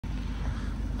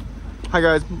Hi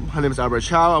guys, my name is Albert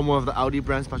Chow. I'm one of the Audi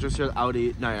brand specialists here at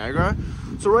Audi Niagara.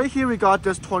 So right here we got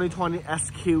this 2020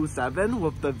 SQ7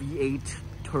 with the V8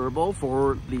 turbo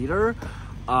 4-liter.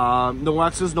 No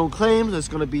accidents, no claims. It's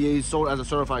going to be sold as a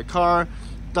certified car.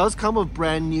 Does come with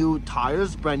brand new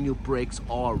tires, brand new brakes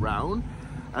all around.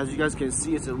 As you guys can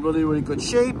see, it's in really good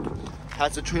shape.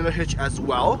 Has a trailer hitch as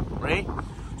well, right? So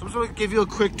I'm just going to give you a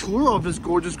quick tour of this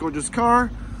gorgeous car.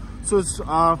 So it's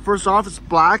first off, it's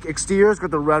black exterior. It's got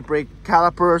the red brake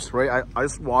calipers, right? I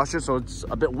just washed it, so it's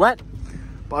a bit wet.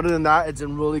 But other than that, it's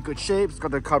in really good shape. It's got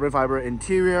the carbon fiber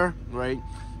interior, right?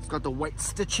 It's got the white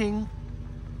stitching.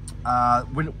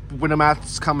 Window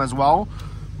mats come as well.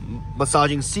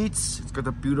 Massaging seats. It's got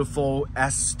the beautiful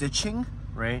S stitching,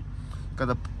 right? Got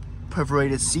the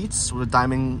perforated seats with the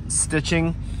diamond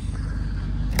stitching.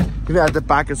 Even at the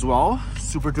back as well.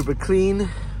 Super duper clean.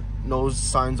 No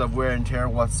signs of wear and tear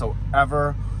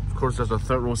whatsoever. Of course, there's a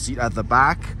third row seat at the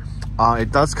back.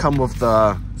 It does come with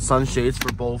the sunshades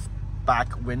for both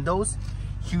back windows.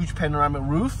 Huge panoramic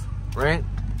roof, right?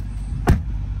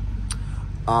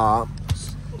 I'm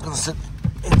gonna sit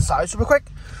inside super quick.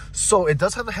 So it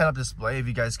does have the head-up display, if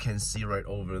you guys can see right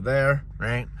over there,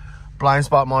 right? Blind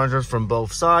spot monitors from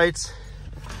both sides.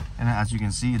 And as you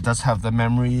can see, it does have the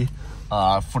memory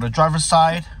for the driver's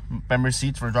side, memory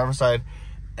seats for the driver's side,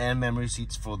 and memory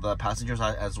seats for the passenger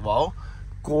side as well.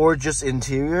 Gorgeous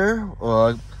interior.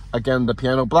 Again, the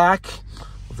piano black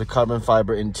with the carbon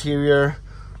fiber interior.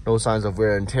 No signs of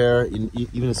wear and tear.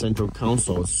 Even the central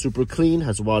console is super clean.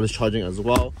 Has wireless charging as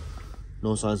well.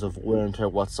 No signs of wear and tear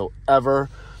whatsoever.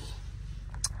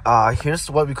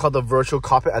 Here's what we call the virtual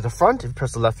cockpit at the front. If you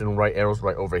press the left and right arrows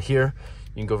right over here,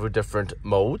 you can go through different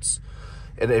modes.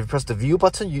 And if you press the view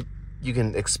button, you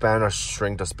can expand or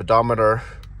shrink the speedometer,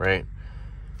 right?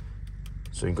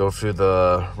 So you can go through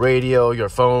the radio, your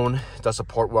phone. It does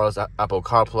support wireless Apple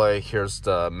CarPlay. Here's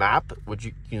the map, which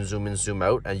you can zoom in, zoom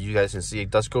out, and you guys can see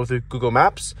it does go through Google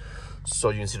Maps. So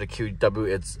you can see the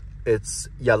QW, it's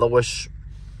yellowish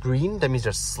green. That means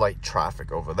there's slight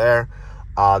traffic over there.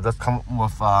 Does come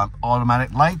with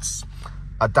automatic lights,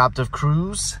 adaptive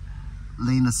cruise,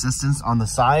 lane assistance on the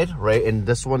side, right? And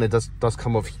this one, it does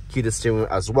come with heated steering wheel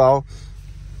as well.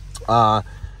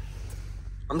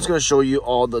 I'm just going to show you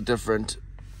all the different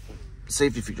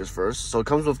safety features first. So it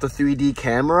comes with the 3D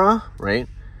camera, right?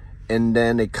 And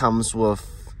then it comes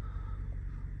with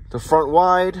the front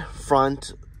wide,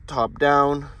 front, top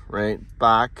down, right?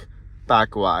 Back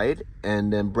wide.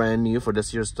 And then brand new for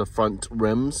this year's the front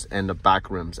rims and the back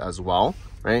rims as well,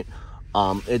 right?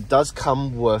 It does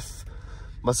come with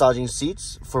massaging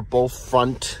seats for both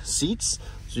front seats.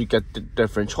 So you get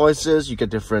different choices, you get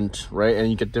different, right?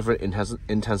 And you get different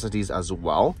intensities as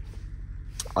well.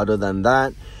 Other than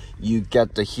that, you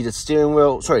get the heated steering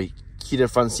wheel, heated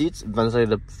front seats,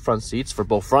 ventilated front seats for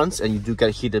both fronts, and you do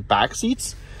get heated back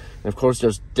seats. And of course,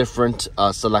 there's different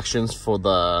selections for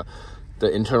the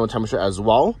internal temperature as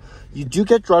well. You do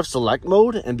get drive select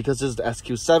mode, and because this is the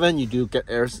SQ7, you do get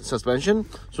air suspension.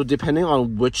 So depending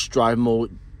on which drive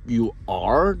mode you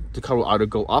are, the car will either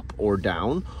go up or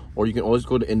down, or you can always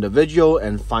go to individual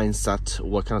and fine set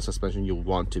what kind of suspension you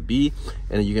want to be,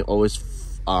 and you can always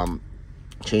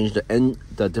change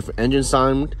the different engine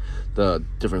sound, the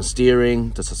different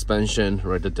steering, the suspension,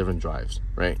 right, the different drives,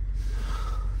 right?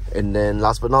 And then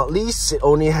last but not least, it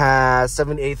only has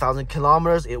 78,000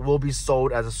 kilometers. It will be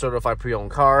sold as a certified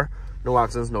pre-owned car. No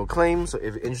accidents, no claims. So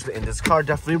if you're interested in this car,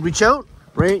 definitely reach out,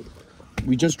 right?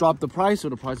 We just dropped the price, so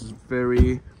the price is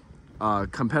very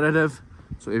competitive.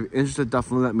 So if you're interested,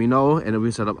 definitely let me know, and then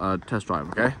we set up a test drive,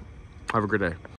 okay? Have a great day.